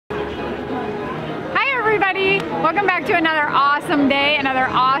everybody, welcome back to another awesome day, another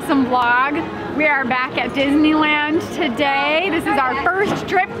awesome vlog. We are back at Disneyland today. This is our first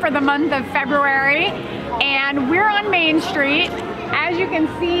trip for the month of February and we're on Main Street. As you can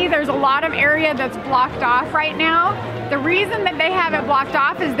see, there's a lot of area that's blocked off right now. The reason that they have it blocked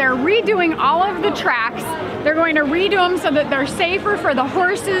off is they're redoing all of the tracks. They're going to redo them so that they're safer for the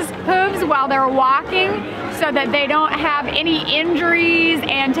horses' hooves while they're walking, so that they don't have any injuries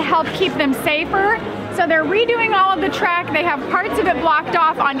and to help keep them safer. So they're redoing all of the track. They have parts of it blocked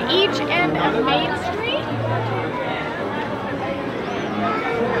off on each end of Main Street.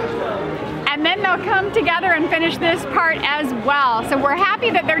 And then they'll come together and finish this part as well. So we're happy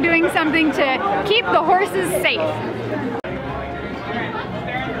that they're doing something to keep the horses safe.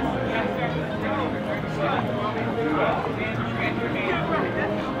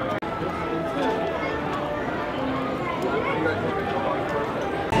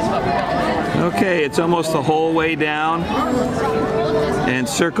 Okay, it's almost the whole way down and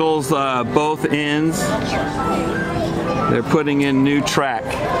circles both ends. They're putting in new track.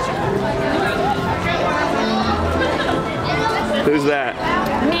 Who's that?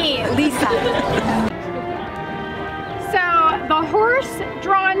 Me, Lisa. So the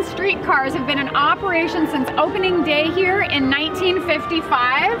horse-drawn streetcars have been in operation since opening day here in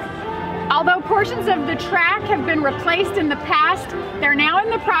 1955. Although portions of the track have been replaced in the past, they're now in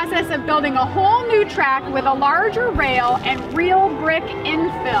the process of building a whole new track with a larger rail and real brick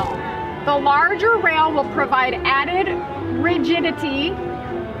infill. The larger rail will provide added rigidity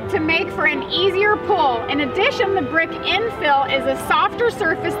to make for an easier pull. In addition, the brick infill is a softer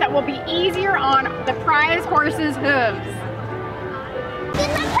surface that will be easier on the prize horse's hooves.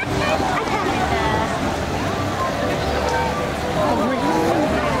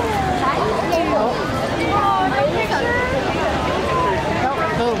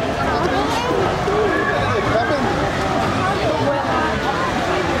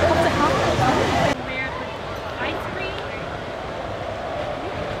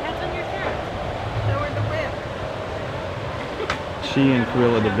 She and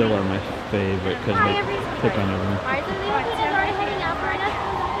Cruella de Vil are my favorite because they pick on everyone.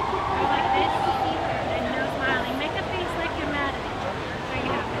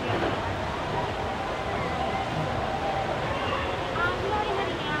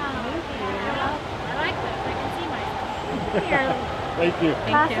 Thank you.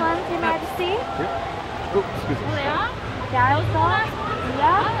 Last one, Your Majesty. Yep. Oh, excuse me. Dial song.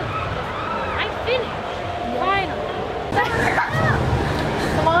 Yeah. I finished. Finally.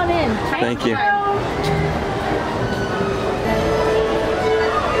 Come on in. Thank you.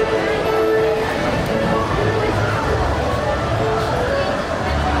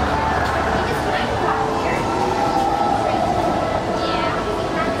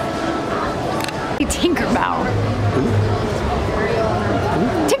 Tinkerbell.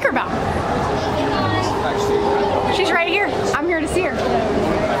 Tinkerbell. She's right here. I'm here to see her.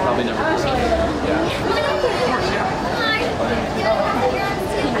 I probably never seen her.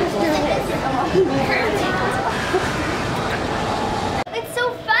 It's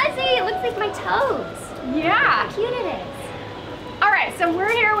so fuzzy. It looks like my toes. Yeah. How cute it is. All right, so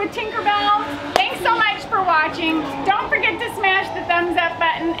we're here with Tinkerbell. Thanks so much for watching. Don't forget to smash the thumbs up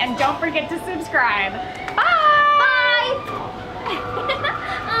button and don't forget to subscribe. Bye.